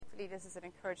hopefully this is an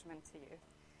encouragement to you.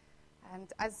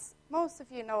 And as most of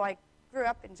you know, I grew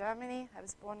up in Germany. I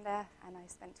was born there, and I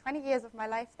spent 20 years of my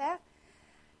life there.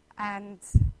 And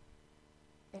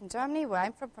in Germany, where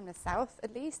I'm from the south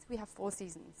at least, we have 4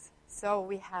 seasons. So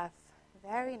we have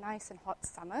very nice and hot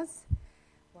summers,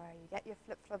 where you get your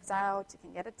flip-flops out, you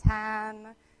can get a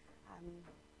tan,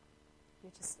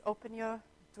 you just open your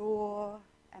door,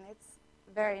 and it's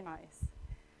very nice.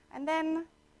 And then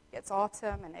it's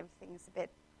autumn, and everything's a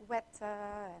bit wetter,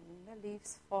 and the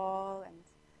leaves fall, and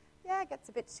it gets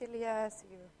a bit chillier, so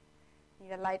you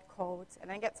need a light coat. And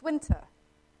then it gets winter,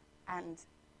 and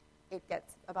it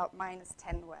gets about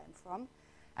 -10 where I'm from.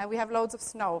 And we have loads of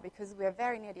snow because we are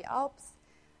very near the Alps.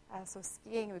 So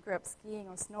skiing, we grew up skiing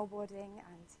or snowboarding,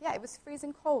 and it was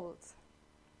freezing cold.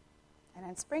 And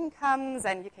then spring comes,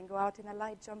 and you can go out in a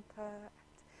light jumper.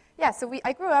 So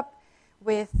I grew up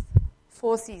with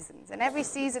 4 seasons, and every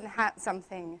season had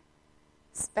something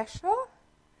special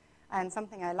and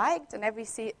something I liked, and every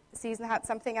season had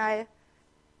something I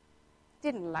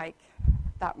didn't like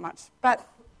that much. But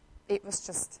it was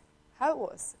just how it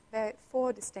was. There were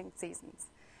 4 distinct seasons.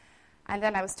 And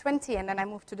then I was 20, and then I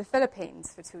moved to the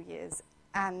Philippines for 2 years,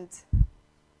 and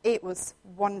it was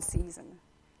 1 season.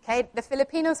 Okay, the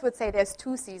Filipinos would say there's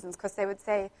 2 seasons, because they would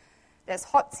say there's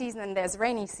hot season and there's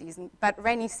rainy season, but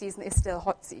rainy season is still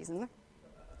hot season.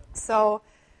 So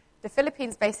the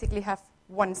Philippines basically have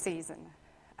 1 season.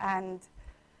 And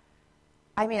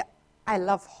I mean, I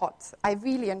love hot. I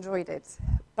really enjoyed it.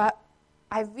 But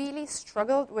I really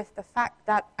struggled with the fact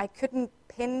that I couldn't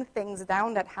pin things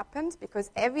down that happened because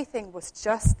everything was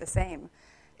just the same.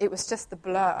 It was just a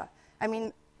blur. I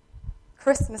mean,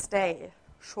 Christmas Day,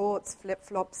 shorts,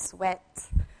 flip-flops, sweat,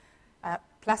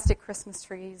 plastic Christmas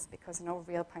trees, because no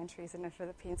real pine trees in the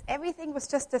Philippines. Everything was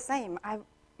just the same.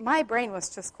 My brain was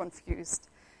just confused,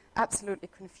 absolutely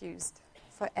confused,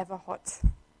 forever hot.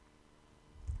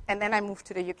 And then I moved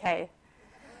to the UK.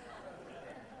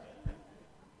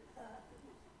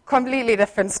 Completely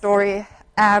different story.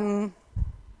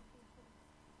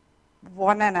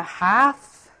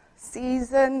 1.5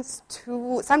 seasons,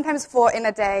 2, sometimes 4 in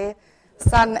a day,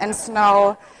 sun and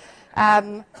snow.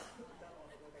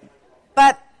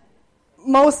 But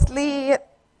mostly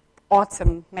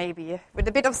autumn, maybe, with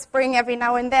a bit of spring every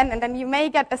now and then you may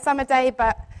get a summer day,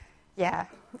 but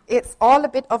it's all a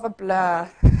bit of a blur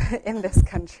in this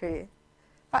country.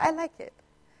 But I like it.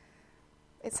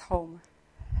 It's home.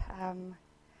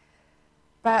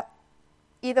 But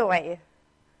either way,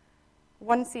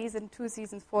 1 season, 2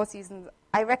 seasons, 4 seasons,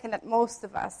 I reckon that most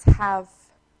of us have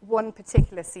one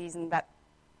particular season that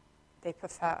they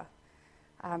prefer.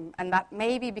 And that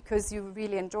may be because you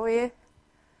really enjoy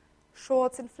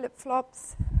shorts and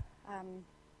flip-flops,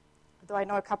 though I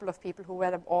know a couple of people who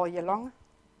wear them all year long.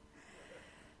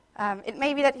 It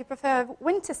may be that you prefer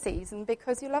winter season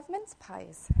because you love mince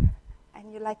pies,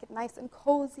 and you like it nice and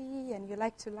cozy, and you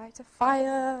like to light a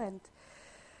fire, and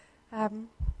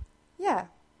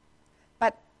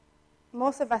But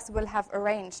most of us will have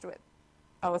arranged with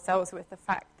ourselves with the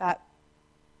fact that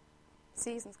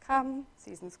seasons come,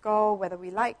 seasons go, whether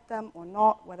we like them or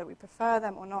not, whether we prefer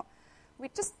them or not. We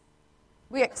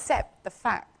accept the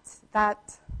fact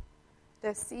that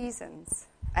the seasons,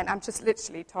 and I'm just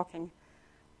literally talking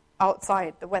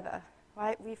outside the weather,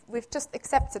 right? We've just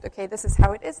accepted, okay, this is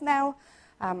how it is now.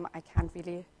 I can't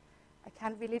really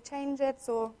change it,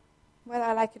 so whether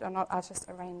I like it or not, I'll just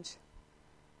arrange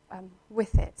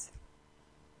with it.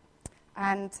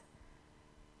 And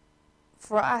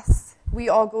for us, we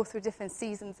all go through different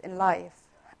seasons in life.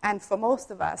 And for most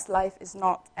of us, life is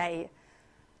not a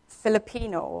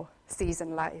Filipino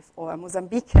season life or a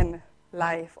Mozambican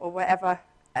life or wherever,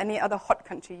 any other hot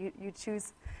country you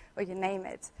choose or you name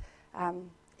it.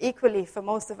 Equally, for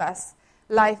most of us,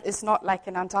 life is not like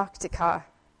an Antarctica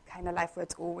kind of life where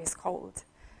it's always cold.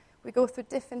 We go through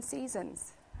different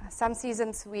seasons. Some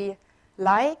seasons we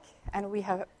like and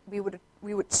we would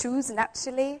choose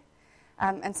naturally,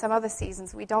 and some other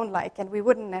seasons we don't like and we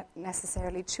wouldn't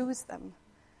necessarily choose them.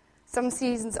 Some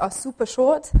seasons are super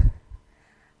short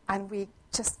and we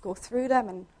just go through them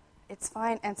and it's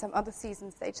fine, and some other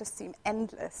seasons they just seem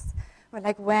endless. We're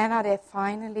like, when are they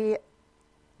finally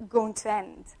going to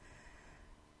end?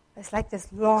 It's like this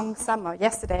long summer.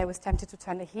 Yesterday I was tempted to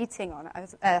turn the heating on.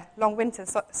 Long winter,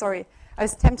 sorry. I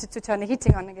was tempted to turn the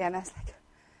heating on again. I was like,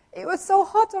 it was so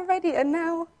hot already, and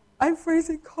now I'm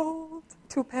freezing cold.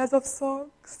 2 pairs of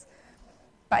socks.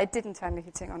 But I didn't turn the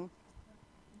heating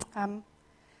on.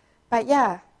 But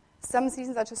yeah, some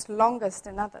seasons are just longest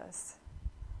than others.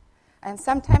 And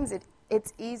sometimes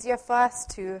it's easier for us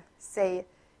to say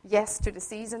yes to the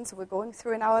seasons we're going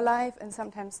through in our life, and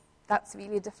sometimes That's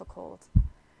really difficult.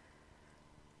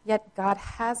 Yet God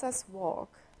has us walk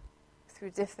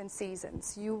through different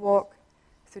seasons. You walk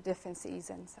through different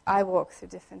seasons. I walk through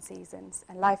different seasons.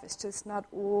 And life is just not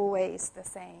always the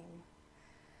same.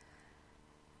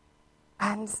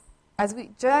 And as we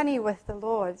journey with the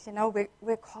Lord,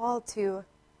 we're called to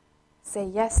say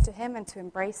yes to Him and to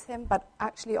embrace Him, but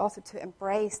actually also to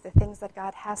embrace the things that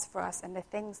God has for us and the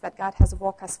things that God has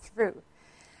walked us through.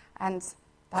 And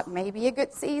that may be a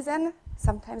good season.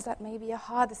 Sometimes that may be a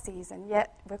harder season,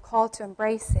 yet we're called to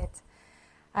embrace it.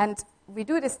 And we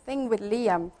do this thing with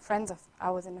Liam. Friends of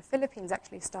ours in the Philippines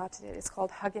actually started it. It's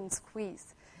called Hug and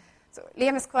Squeeze. So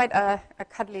Liam is quite a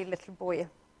cuddly little boy.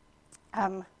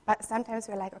 But sometimes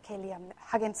we're like, okay, Liam,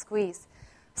 hug and squeeze.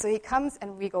 So he comes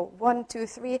and we go 1, 2,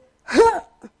 3.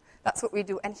 That's what we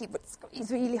do. And he would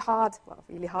squeeze really hard.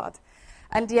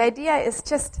 And the idea is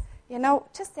just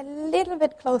a little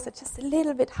bit closer, just a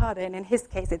little bit harder. And in his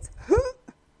case,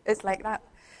 it's like that.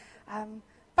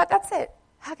 But that's it.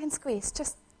 Hug and squeeze.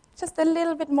 Just a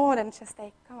little bit more than just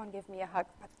say, come on, give me a hug.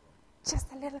 But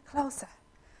just a little closer.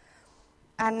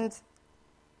 And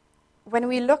when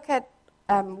we look at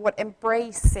what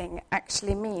embracing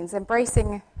actually means,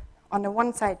 embracing on the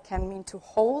one side can mean to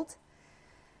hold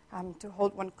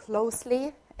one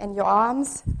closely in your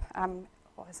arms,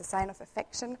 or as a sign of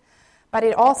affection. But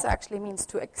it also actually means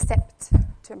to accept.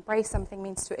 To embrace something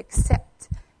means to accept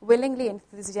willingly,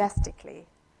 enthusiastically.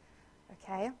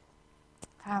 Okay?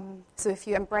 So if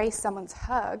you embrace someone's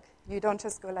hug, you don't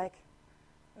just go like,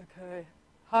 okay,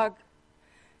 hug.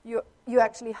 You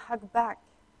actually hug back.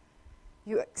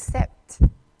 You accept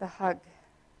the hug.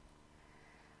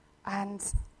 And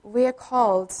we're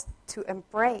called to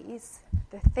embrace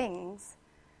the things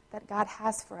that God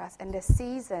has for us and the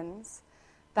seasons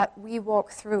that we walk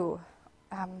through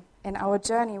in our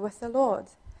journey with the Lord.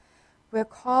 We're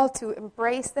called to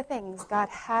embrace the things God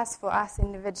has for us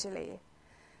individually.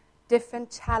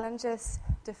 Different challenges,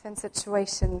 different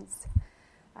situations,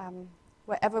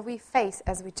 wherever we face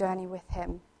as we journey with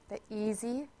Him. The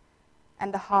easy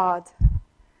and the hard.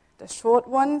 The short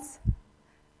ones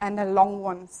and the long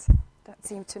ones that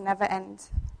seem to never end.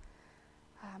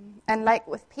 And like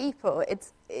with people,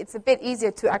 it's a bit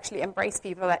easier to actually embrace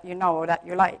people that you know or that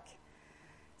you like.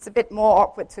 It's a bit more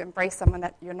awkward to embrace someone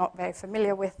that you're not very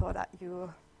familiar with or that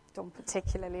you don't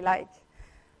particularly like.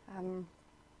 And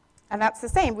that's the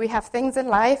same. We have things in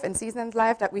life and seasons in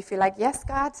life that we feel like, yes,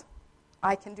 God,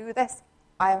 I can do this.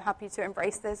 I am happy to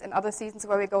embrace this. And other seasons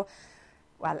where we go,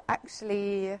 well,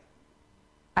 actually,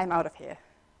 I'm out of here.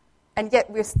 And yet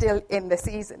we're still in the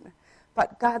season.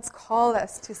 But God's called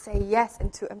us to say yes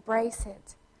and to embrace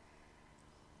it.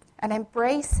 And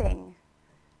embracing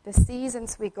the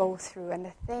seasons we go through and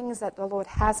the things that the Lord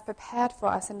has prepared for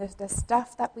us and the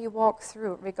stuff that we walk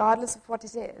through, regardless of what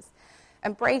it is,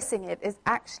 embracing it is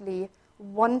actually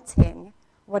wanting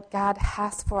what God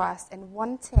has for us and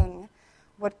wanting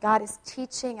what God is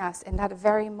teaching us in that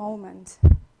very moment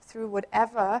through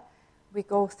whatever we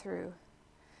go through.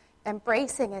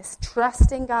 Embracing is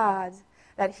trusting God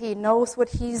that He knows what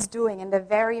He's doing in the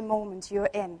very moment you're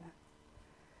in.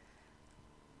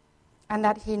 And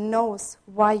that He knows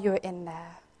why you're in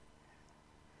there.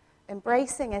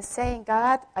 Embracing is saying,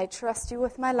 God, I trust you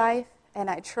with my life, and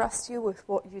I trust you with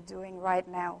what you're doing right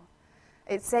now.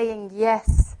 It's saying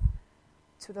yes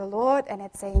to the Lord, and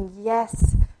it's saying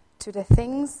yes to the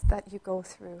things that you go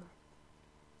through.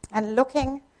 And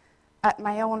looking at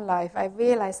my own life, I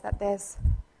realize that there's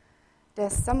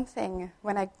something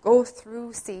when I go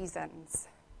through seasons,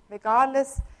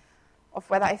 regardless of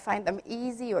whether I find them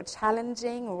easy or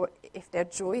challenging or if they're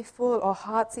joyful or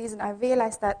hard season, I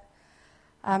realize that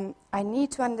I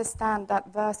need to understand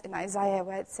that verse in Isaiah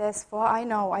where it says, For I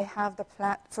know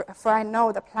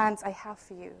the plans I have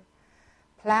for you.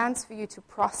 Plans for you to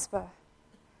prosper,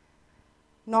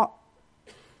 not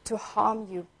to harm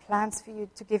you. Plans for you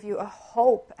to give you a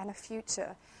hope and a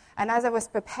future. And as I was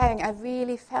preparing, I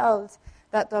really felt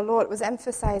that the Lord was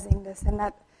emphasizing this and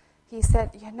that He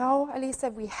said, Elisa,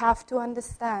 we have to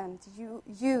understand,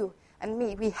 you and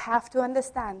me, we have to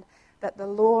understand that the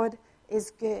Lord is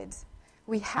good.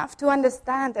 We have to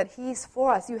understand that He's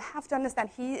for us. You have to understand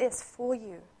He is for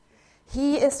you.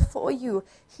 He is for you.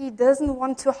 He doesn't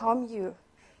want to harm you.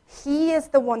 He is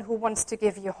the one who wants to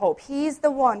give you hope. He's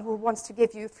the one who wants to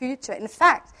give you a future. In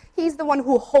fact, He's the one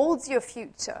who holds your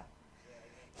future.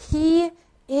 He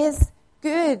is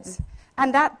good.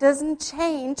 And that doesn't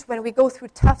change when we go through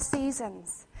tough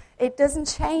seasons. It doesn't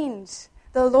change.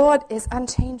 The Lord is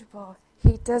unchangeable.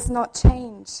 He does not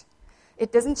change.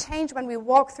 It doesn't change when we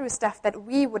walk through stuff that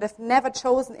we would have never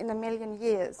chosen in a million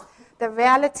years. The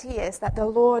reality is that the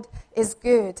Lord is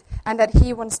good and that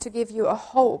He wants to give you a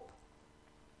hope.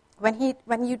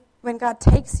 When God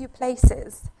takes you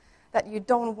places that you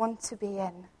don't want to be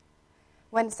in,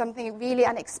 when something really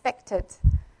unexpected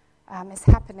is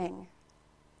happening,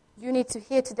 you need to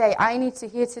hear today, I need to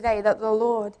hear today that the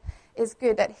Lord is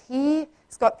good, that He's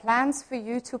got plans for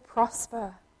you to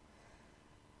prosper.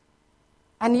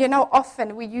 And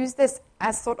often we use this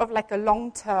as sort of like a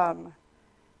long-term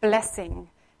blessing.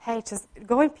 Hey, just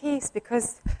go in peace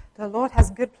because the Lord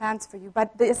has good plans for you.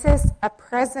 But this is a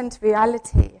present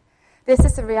reality. This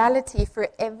is a reality for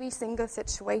every single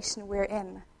situation we're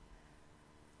in.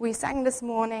 We sang this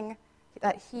morning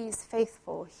that He is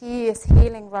faithful. He is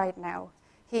healing right now.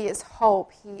 He is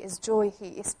hope. He is joy. He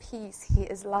is peace. He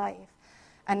is life.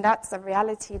 And that's a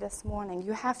reality this morning.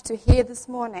 You have to hear this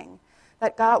morning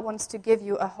that God wants to give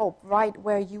you a hope right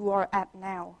where you are at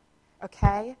now.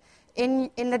 Okay?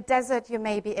 In the desert you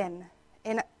may be in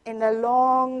the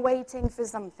long waiting for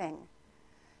something,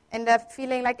 in the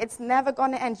feeling like it's never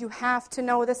going to end, you have to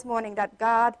know this morning that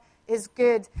God is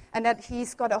good and that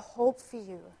He's got a hope for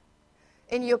you.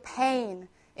 In your pain,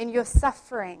 in your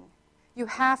suffering, you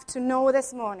have to know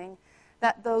this morning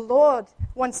that the Lord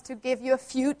wants to give you a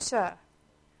future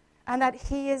and that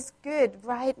He is good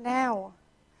right now.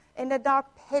 In the dark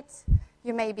pit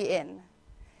you may be in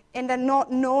the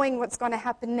not knowing what's going to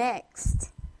happen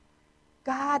next,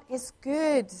 God is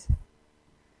good.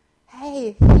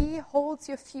 Hey, He holds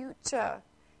your future.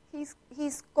 He's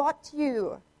got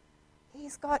you.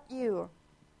 He's got you.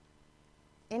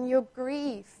 In your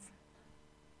grief,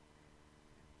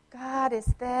 God is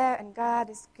there and God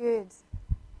is good.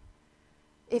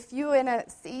 If you're in a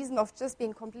season of just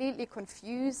being completely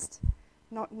confused,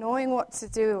 not knowing what to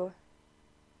do,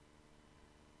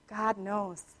 God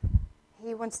knows.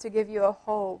 He wants to give you a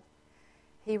hope.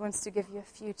 He wants to give you a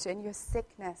future. In your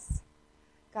sickness,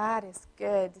 God is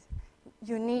good.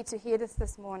 You need to hear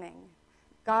this morning.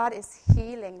 God is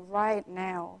healing right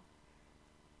now.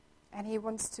 And He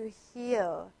wants to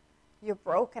heal your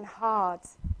broken heart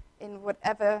in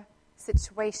whatever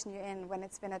situation you're in when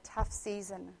it's been a tough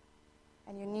season.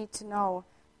 And you need to know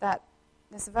that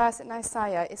this verse in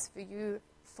Isaiah is for you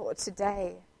for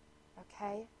today.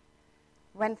 Okay?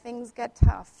 When things get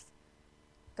tough,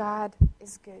 God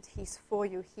is good. He's for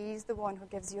you. He's the one who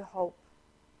gives you hope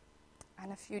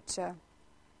and a future.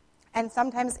 And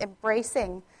sometimes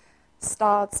embracing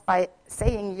starts by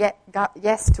saying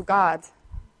yes to God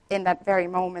in that very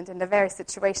moment, in the very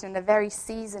situation, in the very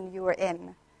season you are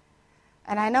in.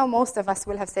 And I know most of us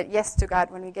will have said yes to God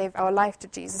when we gave our life to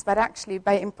Jesus, but actually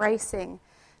by embracing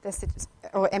the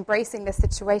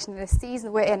situation, the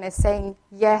season we're in, is saying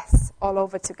yes all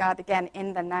over to God again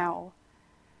in the now,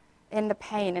 in the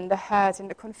pain, in the hurt, in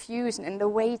the confusion, in the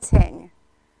waiting.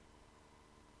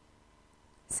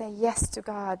 Say yes to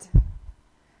God.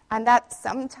 And that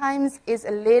sometimes is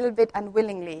a little bit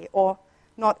unwillingly or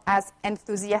not as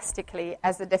enthusiastically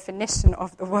as the definition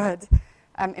of the word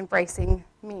embracing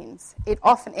means. It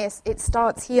often is, it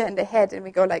starts here in the head and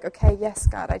we go like, okay, yes,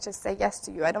 God, I just say yes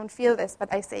to you. I don't feel this,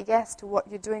 but I say yes to what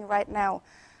you're doing right now.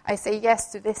 I say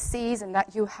yes to this season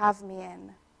that you have me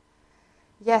in.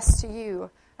 Yes to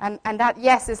you. And that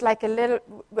yes is like we're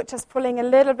just pulling a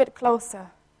little bit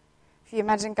closer. If you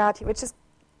imagine God, we're just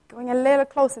going a little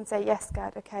closer and say, yes,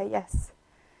 God, okay, yes,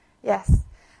 yes.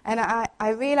 And I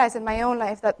realize in my own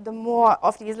life that the more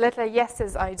of these little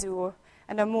yeses I do,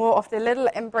 and the more of the little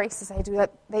embraces I do,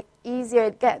 that the easier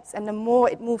it gets, and the more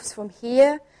it moves from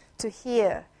here to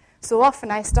here. So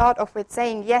often I start off with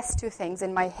saying yes to things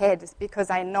in my head because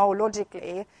I know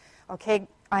logically, okay,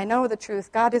 I know the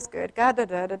truth, God is good, God, da,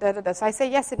 da, da, da, da, da. So I say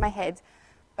yes in my head.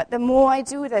 But the more I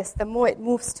do this, the more it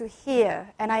moves to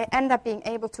here, and I end up being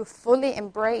able to fully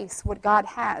embrace what God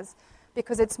has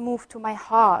because it's moved to my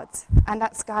heart, and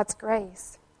that's God's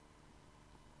grace.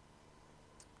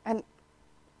 And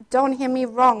don't hear me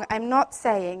wrong, I'm not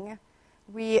saying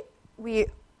we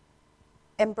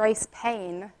embrace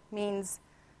pain means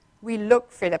we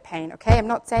look for the pain, okay? I'm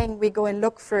not saying we go and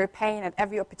look for pain at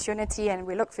every opportunity and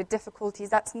we look for difficulties.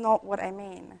 That's not what I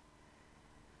mean.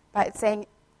 But it's saying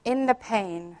in the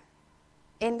pain,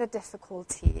 in the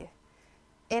difficulty,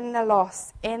 in the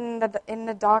loss, in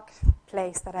the dark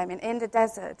place that I'm in the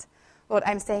desert, Lord,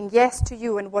 I'm saying yes to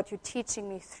you and what you're teaching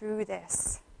me through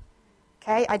this.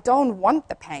 Okay? I don't want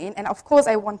the pain, and of course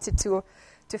I wanted to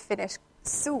finish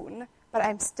soon, but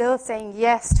I'm still saying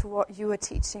yes to what you are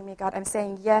teaching me, God. I'm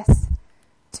saying yes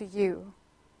to you.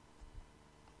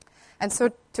 And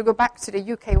so to go back to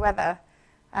the UK weather,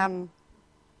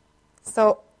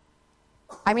 so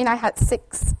I mean, I had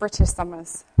 6 British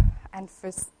summers, and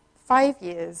for 5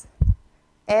 years,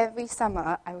 every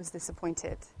summer I was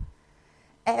disappointed.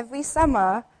 Every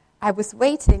summer I was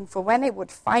waiting for when it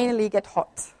would finally get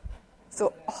hot.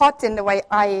 So hot in the way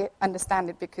I understand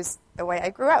it, because the way I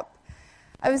grew up.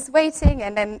 I was waiting,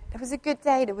 and then there was a good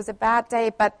day, there was a bad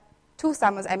day, but 2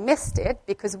 summers I missed it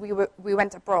because we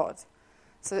went abroad.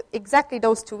 So exactly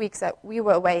those 2 weeks that we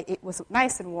were away, it was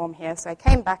nice and warm here. So I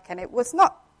came back, and it was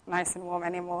not nice and warm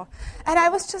anymore. And I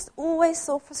was just always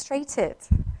so frustrated.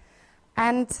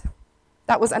 And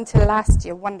that was until last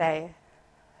year, one day.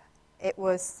 It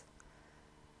was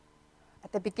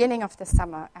at the beginning of the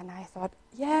summer, and I thought,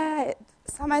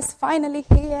 summer's finally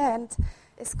here, and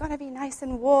it's going to be nice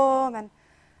and warm. And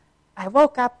I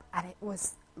woke up, and it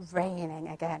was raining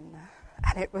again.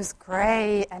 And it was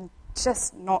grey and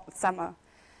just not summer.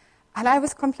 And I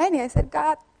was complaining. I said,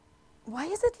 God, why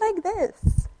is it like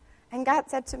this? And God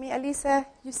said to me, Elisa,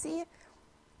 you see,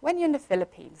 when you're in the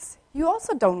Philippines, you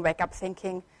also don't wake up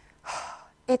thinking,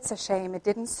 it's a shame it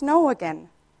didn't snow again.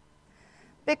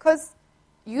 Because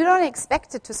you don't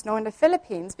expect it to snow in the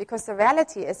Philippines, because the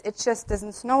reality is it just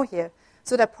doesn't snow here.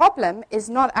 So the problem is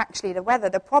not actually the weather.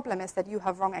 The problem is that you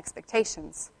have wrong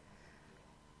expectations.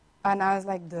 And I was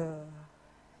like, duh.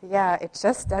 Yeah, it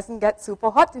just doesn't get super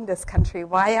hot in this country.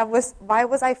 Why was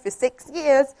I for 6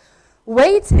 years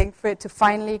waiting for it to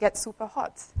finally get super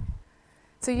hot?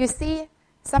 So you see,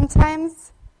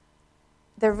 sometimes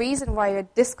the reason why you're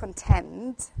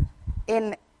discontent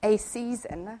in a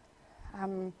season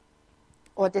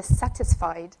or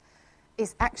dissatisfied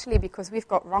is actually because we've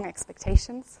got wrong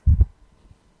expectations.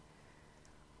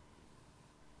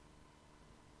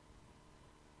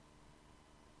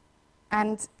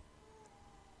 And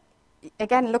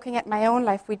again, looking at my own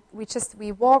life,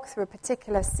 we walk through a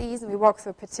particular season, we walk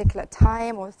through a particular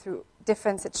time or through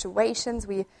different situations,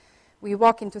 we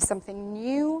walk into something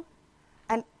new,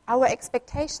 and our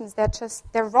expectations,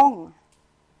 they're wrong,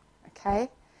 okay?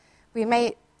 We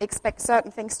may expect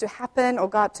certain things to happen, or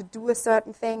God to do a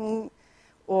certain thing,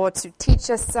 or to teach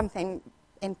us something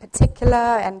in particular,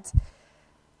 and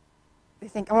we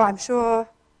think, oh, I'm sure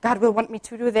God will want me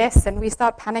to do this, and we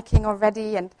start panicking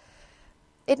already, and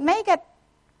it may get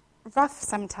rough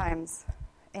sometimes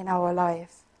in our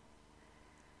life,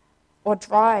 or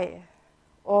dry,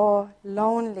 or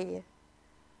lonely.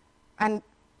 And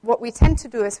what we tend to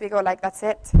do is we go like, that's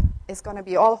it. It's going to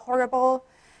be all horrible.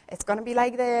 It's going to be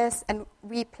like this. And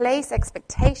we place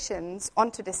expectations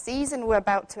onto the season we're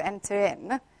about to enter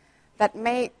in that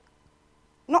may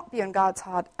not be on God's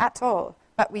heart at all.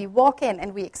 But we walk in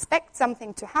and we expect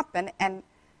something to happen, and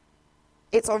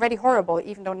it's already horrible,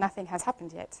 even though nothing has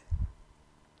happened yet.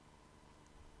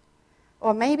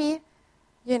 Or maybe,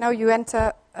 you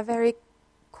enter a very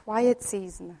quiet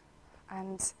season,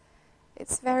 and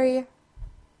it's very,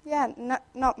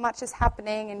 not much is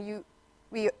happening, and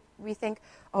we think,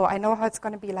 oh, I know how it's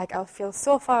going to be like. I'll feel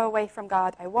so far away from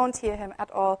God. I won't hear Him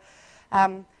at all.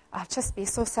 I'll just be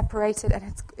so separated,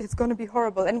 and it's going to be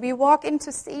horrible. And we walk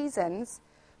into seasons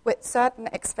with certain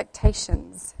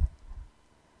expectations.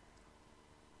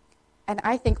 And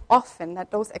I think often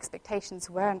that those expectations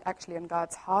weren't actually on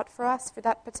God's heart for us for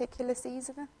that particular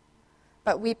season.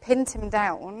 But we pinned Him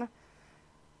down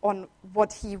on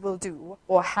what He will do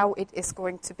or how it is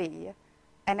going to be.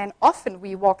 And then often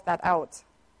we walk that out.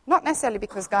 Not necessarily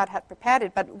because God had prepared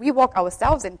it, but we walk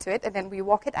ourselves into it and then we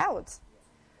walk it out.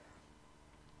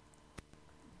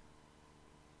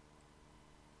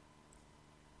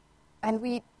 And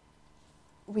we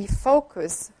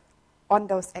focus on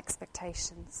those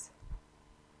expectations.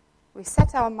 We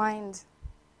set our mind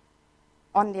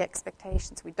on the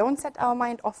expectations. We don't set our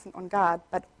mind often on God,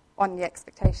 but on the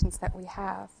expectations that we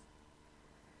have.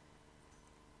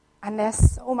 And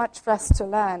there's so much for us to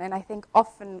learn, and I think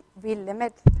often we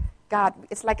limit God.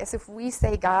 It's like as if we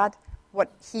say God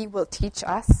what He will teach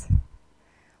us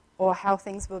or how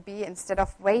things will be, instead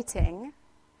of waiting,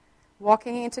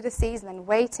 walking into the season and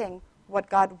waiting what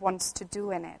God wants to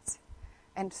do in it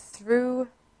and through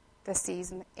the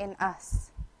season in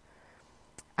us.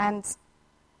 And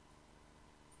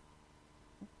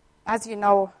as you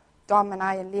know, Dom and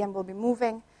I and Liam will be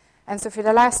moving. And so for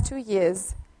the last 2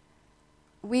 years,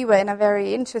 we were in a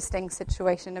very interesting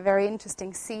situation, a very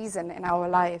interesting season in our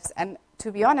lives. And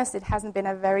to be honest, it hasn't been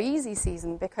a very easy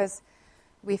season, because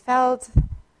we felt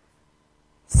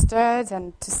stirred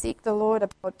and to seek the Lord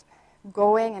about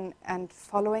going and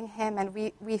following Him. And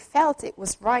we felt it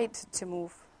was right to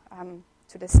move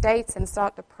to the States and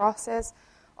start the process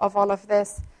of all of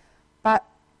this. But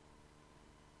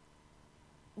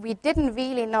we didn't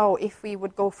really know if we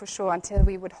would go for sure until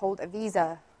we would hold a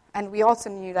visa And we also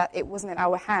knew that it wasn't in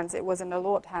our hands, it was in the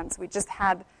Lord's hands. We just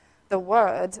had the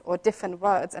word or different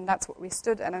words, and that's what we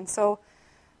stood in. And so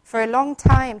for a long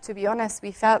time, to be honest,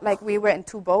 we felt like we were in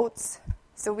two boats.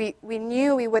 So we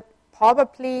knew we would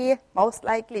probably, most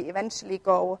likely, eventually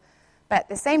go, but at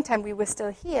the same time, we were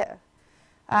still here.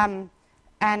 And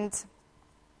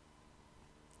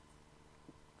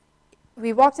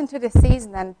we walked into the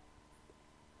season, and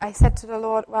I said to the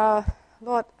Lord, well,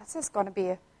 Lord, this is going to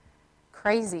be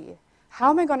crazy.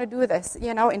 How am I going to do this?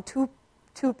 In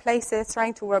two places,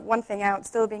 trying to work one thing out,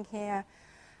 still being here.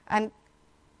 And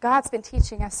God's been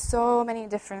teaching us so many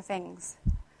different things.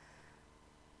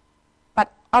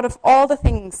 But out of all the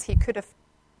things he could have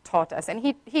taught us,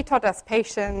 and he taught us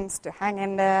patience, to hang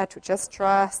in there, to just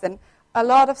trust, and a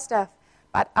lot of stuff.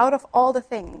 But out of all the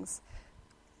things,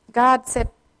 God said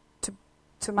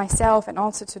to myself and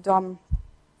also to Dom,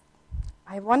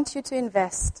 I want you to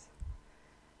invest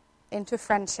into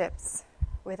friendships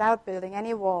without building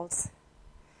any walls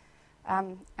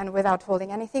and without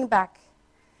holding anything back.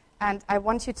 And I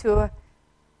want you to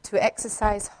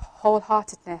exercise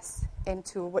wholeheartedness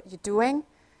into what you're doing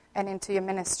and into your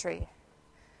ministry.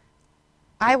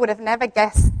 I would have never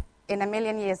guessed in a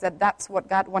million years that that's what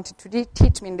God wanted to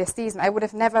teach me in this season. I would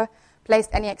have never placed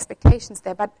any expectations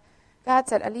there. But God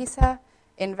said, Elisa,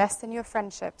 invest in your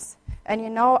friendships.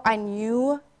 And I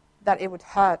knew that it would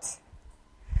hurt.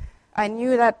 I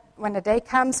knew that when the day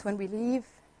comes, when we leave,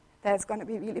 that it's going to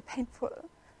be really painful.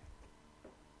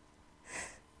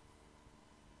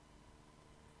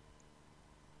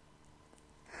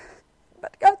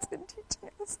 But God's been teaching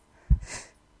us.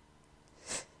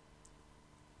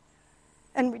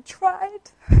 And we tried.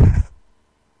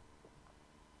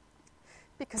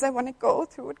 Because I want to go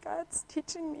through what God's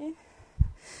teaching me.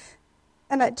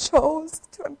 And I chose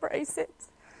to embrace it.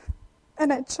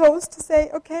 And I chose to say,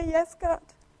 okay, yes, God.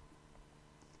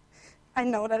 I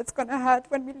know that it's going to hurt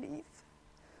when we leave.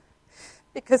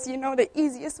 Because, the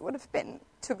easiest would have been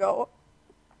to go.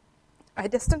 I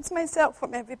distance myself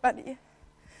from everybody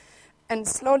and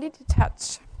slowly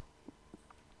detach.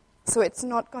 So it's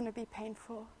not going to be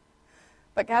painful.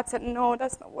 But God said, no,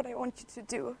 that's not what I want you to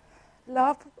do.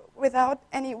 Love without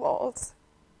any walls.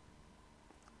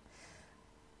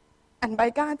 And by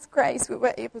God's grace, we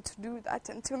were able to do that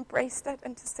and to embrace that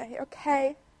and to say,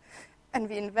 okay, and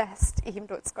we invest, even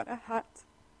though it's going to hurt.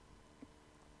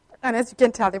 And as you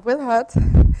can tell, it will hurt.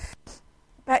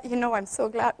 But, I'm so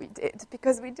glad we did,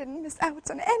 because we didn't miss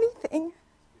out on anything.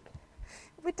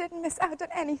 We didn't miss out on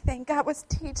anything. God was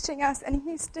teaching us, and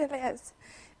he still is.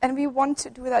 And we want to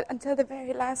do that until the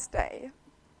very last day.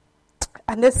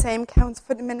 And the same counts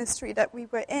for the ministry that we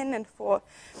were in and for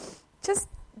just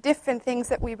different things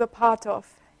that we were part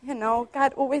of.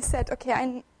 God always said,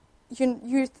 okay,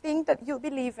 you think that you'll be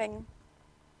leaving,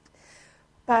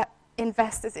 but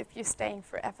invest as if you're staying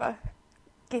forever.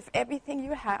 Give everything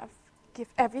you have. Give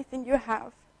everything you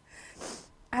have.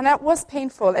 And that was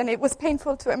painful, and it was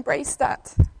painful to embrace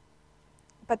that.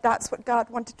 But that's what God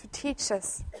wanted to teach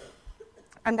us.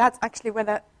 And that's actually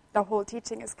where the whole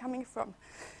teaching is coming from.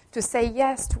 To say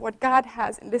yes to what God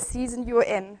has in the season you're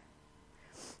in.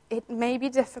 It may be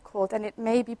difficult and it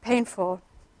may be painful.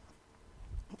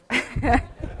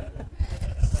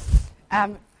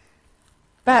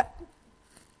 But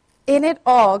in it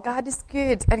all, God is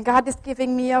good, and God is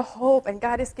giving me a hope, and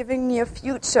God is giving me a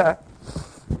future.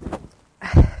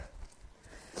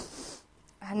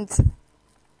 And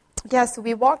so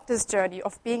we walked this journey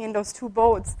of being in those two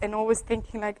boats and always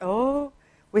thinking like, oh,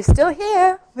 we're still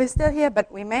here,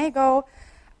 but we may go.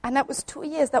 And that was 2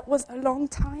 years. That was a long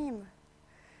time.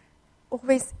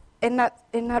 Always in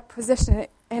that position.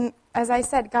 And as I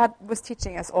said, God was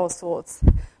teaching us all sorts.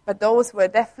 But those were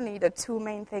definitely the two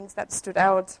main things that stood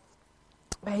out.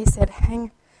 Where he said,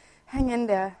 hang in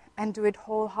there and do it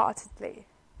wholeheartedly.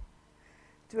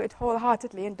 Do it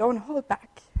wholeheartedly and don't hold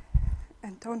back.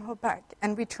 And don't hold back.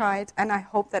 And we tried, and I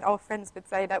hope that our friends would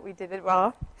say that we did it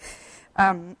well.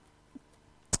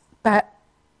 But,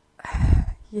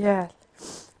 yeah,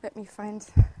 let me find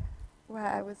where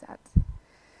I was at.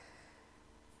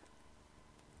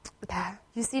 Yeah,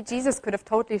 you see, Jesus could have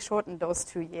totally shortened those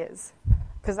 2 years,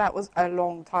 because that was a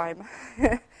long time.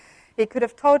 He could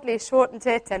have totally shortened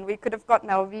it, and we could have gotten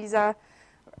our visa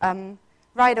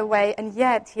right away, and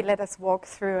yet he let us walk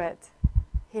through it.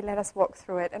 He let us walk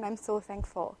through it, and I'm so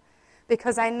thankful.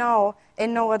 Because I know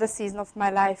in no other season of my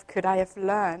life could I have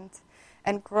learned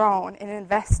and grown in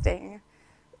investing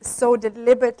so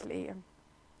deliberately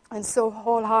and so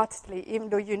wholeheartedly, even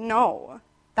though you know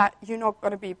that you're not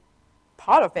going to be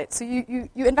part of it. So you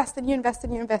invest and you invest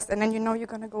and you invest, and then you know you're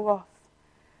going to go off.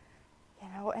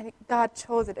 and God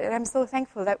chose it. And I'm so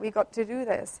thankful that we got to do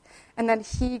this. And then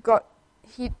He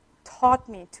taught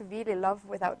me to really love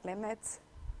without limits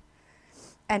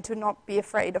and to not be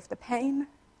afraid of the pain.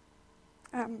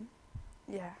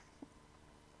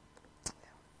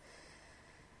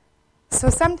 So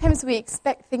sometimes we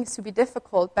expect things to be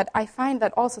difficult, but I find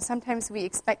that also sometimes we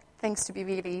expect things to be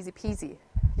really easy peasy,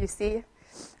 you see?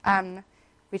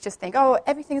 We just think, oh,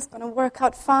 everything's going to work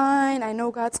out fine. I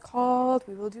know God's called.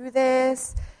 We will do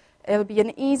this. It'll be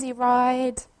an easy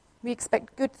ride. We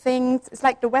expect good things. It's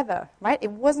like the weather, right?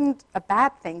 It wasn't a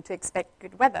bad thing to expect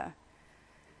good weather.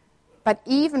 But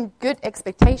even good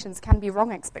expectations can be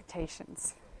wrong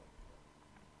expectations.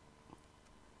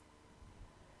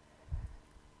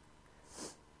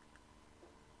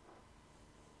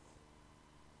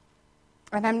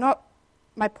 And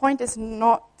my point is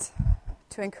not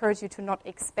to encourage you to not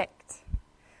expect,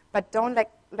 but don't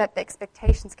let the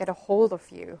expectations get a hold of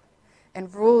you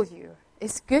and rule you.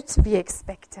 It's good to be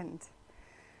expectant.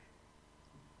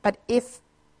 But if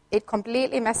it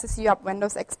completely messes you up when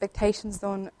those expectations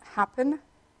don't happen,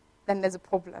 then there's a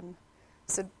problem.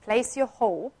 So place your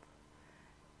hope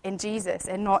in Jesus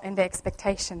and not in the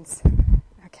expectations.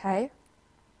 Okay?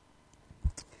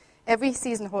 Every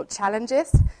season holds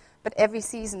challenges, but every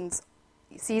season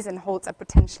holds a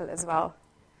potential as well.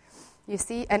 You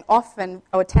see, and often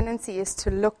our tendency is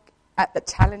to look at the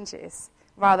challenges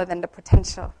rather than the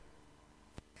potential.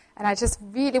 And I just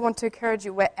really want to encourage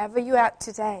you, wherever you're at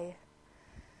today,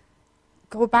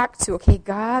 go back to, okay,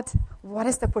 God, what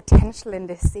is the potential in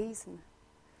this season?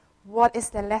 What is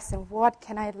the lesson? What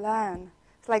can I learn?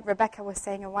 It's like Rebecca was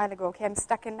saying a while ago, okay, I'm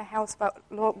stuck in the house, but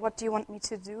Lord, what do you want me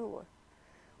to do?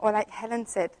 Or like Helen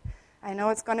said, I know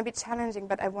it's going to be challenging,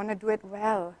 but I want to do it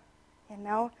well. You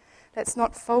know, let's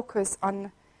not focus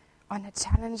on the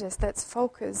challenges. Let's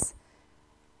focus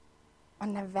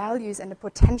on the values and the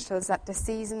potentials that the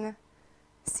season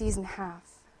have.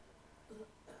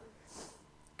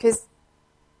 Because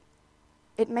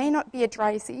it may not be a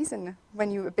dry season when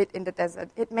you're a bit in the desert.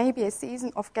 It may be a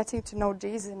season of getting to know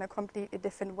Jesus in a completely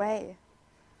different way.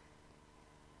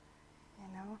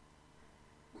 You know,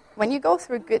 when you go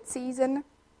through a good season,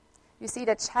 you see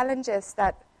the challenges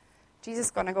that Jesus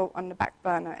is going to go on the back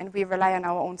burner, and we rely on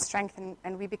our own strength,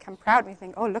 and we become proud. We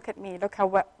think, oh, look at me, look how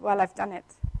well I've done it.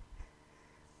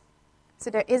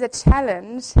 So there is a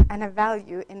challenge and a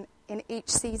value in each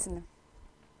season.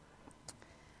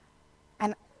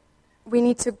 And we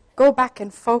need to go back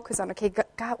and focus on, okay,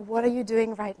 God, what are you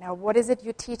doing right now? What is it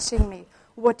you're teaching me?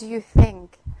 What do you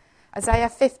think? Isaiah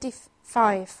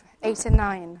 55, 8 and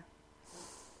 9.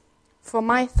 For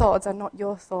my thoughts are not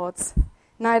your thoughts,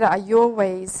 neither are your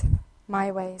ways my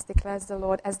ways, declares the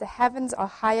Lord. As the heavens are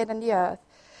higher than the earth,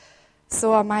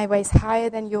 so are my ways higher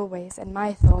than your ways, and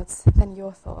my thoughts than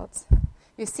your thoughts.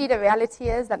 You see, the reality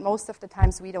is that most of the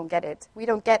times we don't get it. We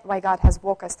don't get why God has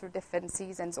walked us through different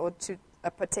seasons or to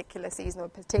a particular season or a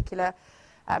particular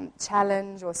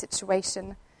challenge or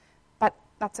situation. But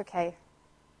that's okay.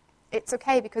 It's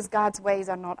okay because God's ways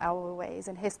are not our ways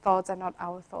and His thoughts are not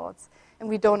our thoughts. And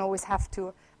we don't always have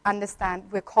to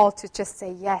understand. We're called to just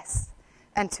say yes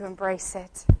and to embrace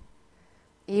it,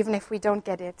 even if we don't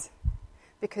get it,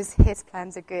 because His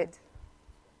plans are good.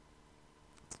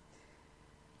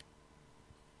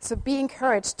 So be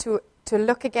encouraged to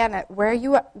look again at where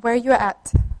you're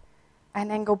at,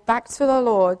 and then go back to the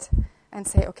Lord and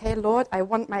say, okay, Lord, I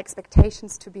want my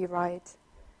expectations to be right.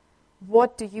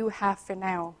 What do you have for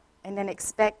now? And then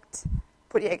place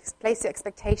your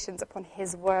expectations upon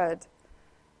His word,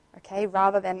 okay,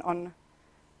 rather than on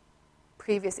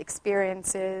previous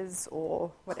experiences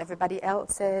or what everybody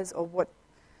else says or what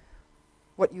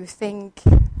you think.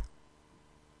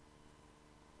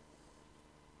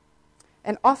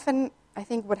 And often, I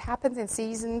think what happens in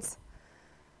seasons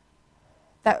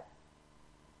that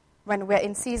when we're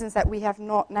in seasons that we have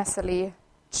not necessarily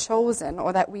chosen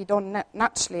or that we don't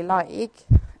naturally like,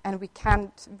 and we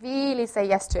can't really say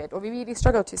yes to it, or we really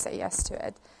struggle to say yes to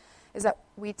it, is that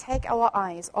we take our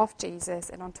eyes off Jesus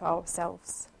and onto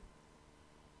ourselves.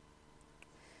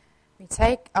 We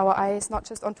take our eyes not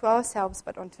just onto ourselves,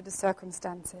 but onto the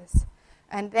circumstances.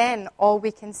 And then all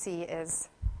we can see is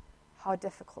how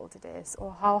difficult it is,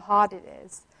 or how hard it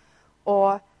is,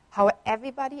 or how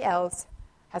everybody else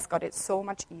has got it so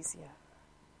much easier,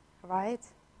 right?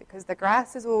 Because the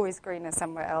grass is always greener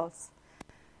somewhere else.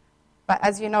 But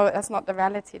as you know, that's not the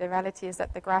reality. The reality is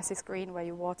that the grass is green where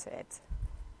you water it.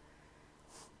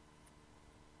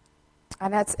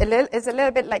 And it's a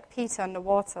little bit like Peter on the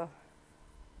water.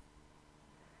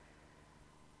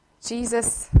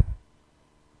 Jesus,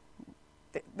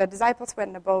 the disciples were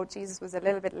in the boat. Jesus was a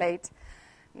little bit late.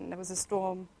 and there was a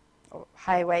storm or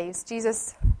high waves.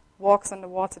 Jesus walks on the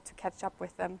water to catch up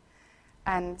with them.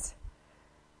 And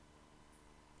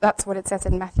that's what it says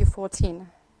in Matthew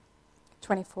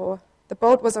 14:24. The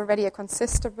boat was already a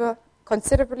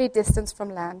considerably distance from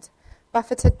land,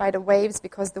 buffeted by the waves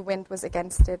because the wind was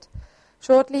against it.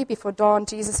 Shortly before dawn,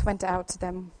 Jesus went out to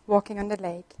them, walking on the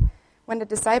lake. When the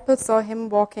disciples saw him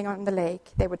walking on the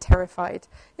lake, they were terrified.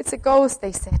 "It's a ghost,"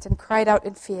 they said, and cried out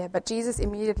in fear. But Jesus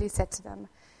immediately said to them,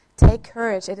 "Take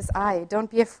courage, it is I. Don't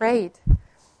be afraid."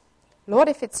 "Lord,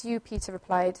 if it's you," Peter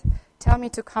replied, "tell me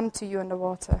to come to you on the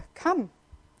water." "Come,"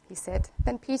 he said.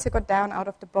 Then Peter got down out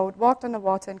of the boat, walked on the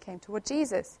water, and came toward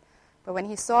Jesus. But when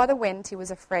he saw the wind, he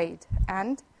was afraid,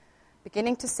 and,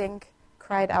 beginning to sink,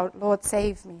 cried out, "Lord,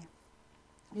 save me."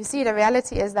 You see, the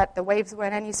reality is that the waves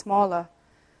weren't any smaller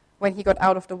when he got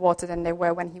out of the water than they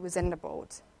were when he was in the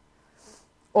boat.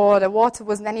 Or the water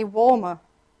wasn't any warmer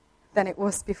than it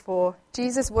was before.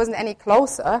 Jesus wasn't any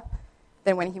closer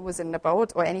than when he was in the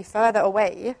boat or any further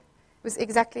away. It was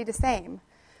exactly the same.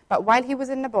 But while he was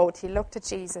in the boat, he looked at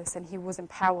Jesus and he was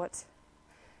empowered.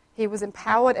 He was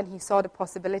empowered and he saw the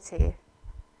possibility,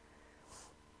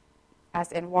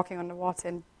 as in walking on the water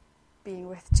and being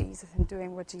with Jesus and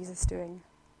doing what Jesus is doing.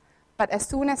 But as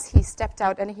soon as he stepped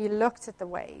out and he looked at the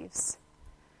waves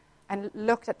and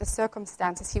looked at the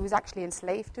circumstances, he was actually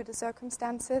enslaved to the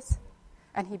circumstances,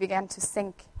 and he began to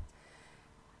sink.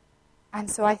 And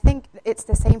so I think it's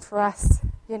the same for us.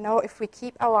 You know, if we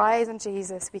keep our eyes on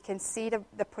Jesus, we can see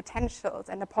the potentials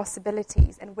and the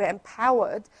possibilities, and we're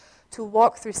empowered to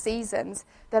walk through seasons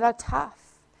that are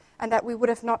tough and that we would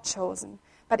have not chosen.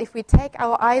 But if we take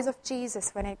our eyes off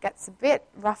Jesus when it gets a bit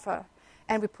rougher,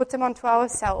 and we put them onto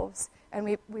ourselves, and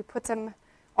we put them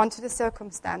onto the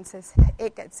circumstances,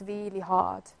 it gets really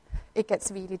hard. It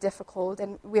gets really difficult,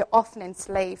 and we're often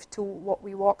enslaved to what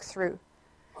we walk through.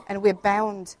 And we're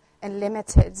bound and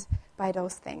limited by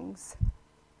those things.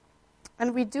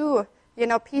 And we do, you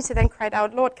know, Peter then cried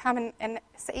out, "Lord, come and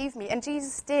save me." And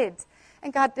Jesus did.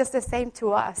 And God does the same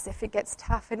to us if it gets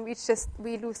tough and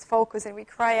we lose focus and we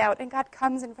cry out, and God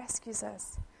comes and rescues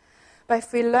us. But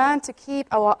if we learn to keep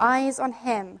our eyes on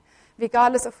him,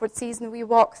 regardless of what season we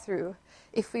walk through,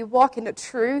 if we walk in the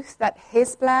truth that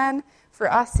his plan for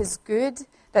us is good,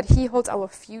 that he holds our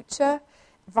future,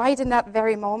 right in that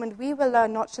very moment, we will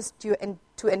learn not just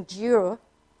to endure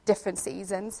different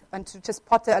seasons and to just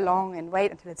potter along and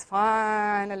wait until it's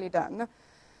finally done,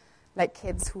 like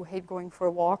kids who hate going for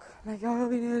a walk, like, "Oh,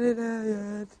 we nearly there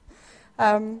yet."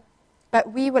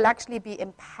 But we will actually be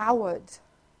empowered.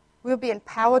 We'll be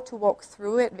empowered to walk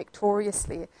through it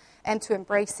victoriously and to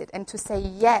embrace it and to say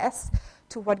yes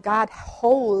to what God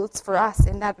holds for us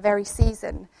in that very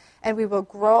season. And we will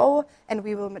grow and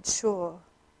we will mature.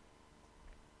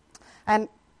 And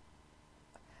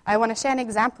I want to share an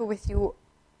example with you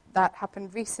that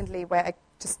happened recently where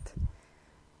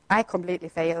I completely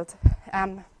failed.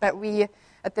 But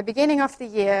at the beginning of the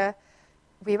year,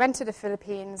 we went to the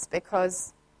Philippines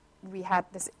because we had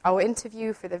our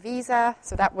interview for the visa.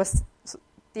 So that was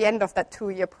the end of that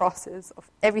 2-year process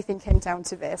of everything came down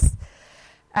to this.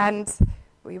 And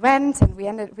we went and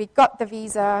we got the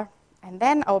visa, and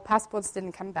then our passports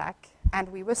didn't come back, and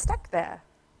we were stuck there.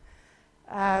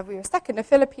 We were stuck in the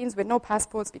Philippines with no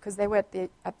passports because they were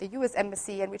at the U.S.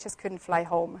 Embassy, and we just couldn't fly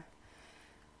home.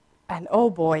 And oh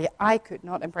boy, I could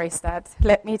not embrace that.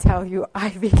 Let me tell you,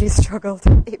 I really struggled.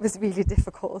 It was really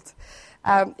difficult.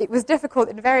 It was difficult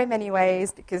in very many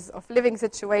ways because of living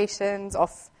situations,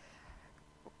 of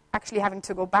actually having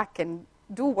to go back and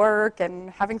do work and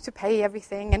having to pay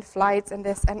everything and flights and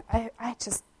this. And I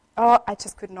just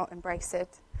could not embrace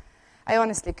it. I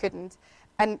honestly couldn't.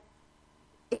 And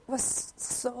it was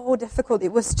so difficult.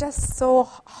 It was just so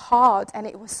hard, and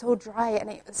it was so dry, and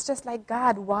it was just like,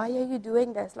 God, why are you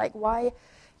doing this? Like, why?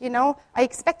 You know, I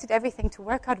expected everything to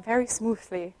work out very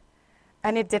smoothly,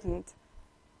 and it didn't.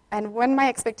 And when my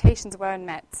expectations weren't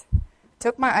met, I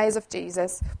took my eyes off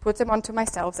Jesus, put them onto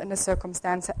myself and the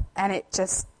circumstance, and it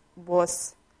just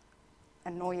was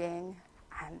annoying,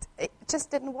 and it just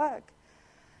didn't work.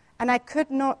 And I could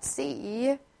not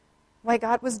see why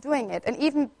God was doing it. And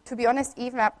even, to be honest,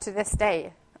 even up to this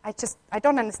day, I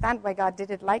don't understand why God did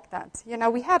it like that. You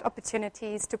know, we had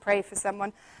opportunities to pray for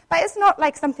someone, but it's not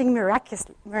like something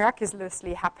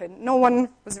miraculously happened. No one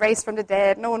was raised from the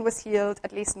dead, no one was healed,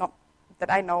 at least not that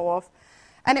I know of.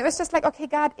 And it was just like, okay,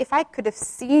 God, if I could have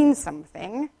seen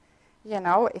something, you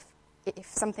know, if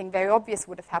something very obvious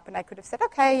would have happened, I could have said,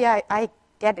 okay, yeah, I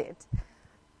get it.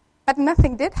 But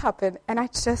nothing did happen, and I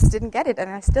just didn't get it,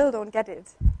 and I still don't get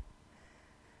it.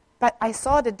 But I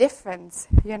saw the difference,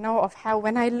 of how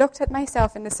when I looked at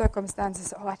myself in the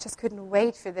circumstances, I just couldn't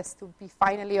wait for this to be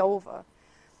finally over.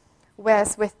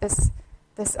 Whereas with this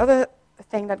other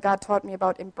thing that God taught me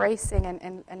about embracing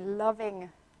and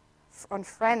loving on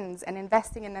friends and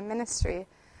investing in the ministry,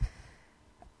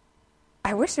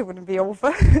 I wish it wouldn't be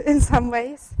over in some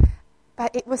ways.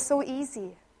 But it was so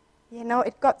easy.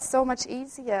 It got so much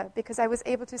easier because I was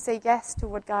able to say yes to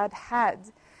what God had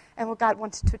and what God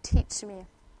wanted to teach me.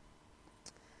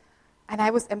 And I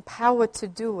was empowered to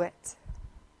do it.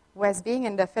 Whereas being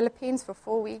in the Philippines for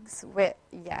 4 weeks,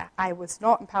 I was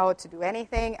not empowered to do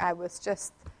anything. I was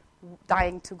just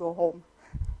dying to go home.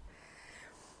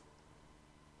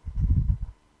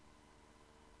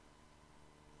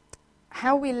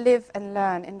 How we live and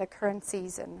learn in the current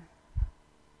season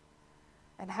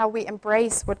and how we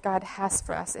embrace what God has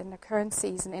for us in the current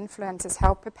season influences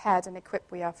how prepared and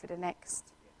equipped we are for the next.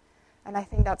 And I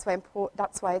think that's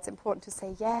why it's important to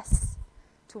say yes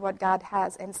to what God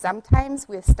has. And sometimes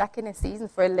we're stuck in a season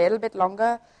for a little bit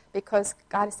longer because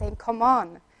God is saying, come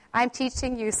on, I'm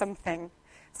teaching you something.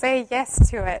 Say yes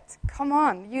to it. Come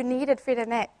on, you need it for the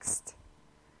next.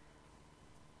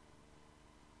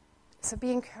 So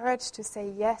be encouraged to say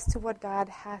yes to what God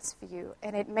has for you.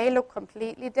 And it may look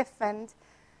completely different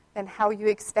than how you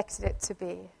expected it to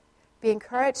be. Be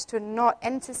encouraged to not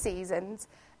enter seasons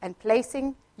and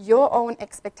placing your own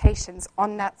expectations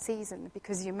on that season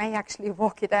because you may actually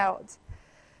walk it out.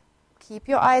 Keep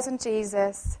your eyes on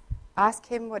Jesus, ask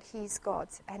him what he's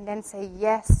got, and then say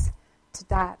yes to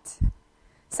that.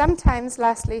 Sometimes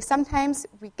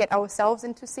we get ourselves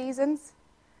into seasons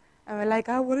and we're like,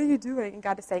 what are you doing? And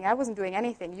God is saying, I wasn't doing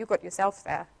anything. You got yourself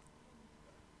there.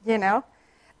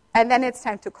 And then it's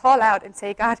time to call out and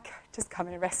say, God, just come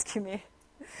and rescue me.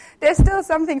 There's still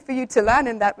something for you to learn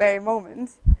in that very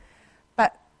moment.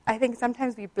 But I think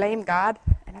sometimes we blame God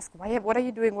and ask, what are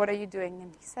you doing? What are you doing?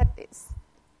 And he said, it's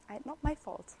not my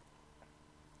fault.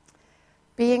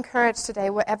 Be encouraged today,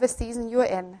 whatever season you're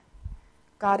in.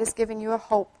 God is giving you a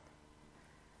hope.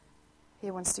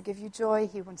 He wants to give you joy.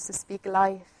 He wants to speak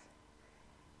life.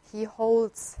 He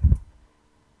holds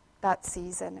that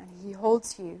season and he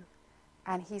holds you.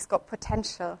 And he's got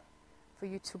potential for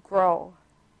you to grow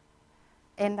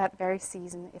in that very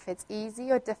season, if it's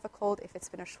easy or difficult, if it's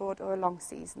been a short or a long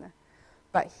season.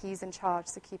 But he's in charge,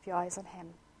 so keep your eyes on him.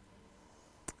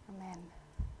 Amen.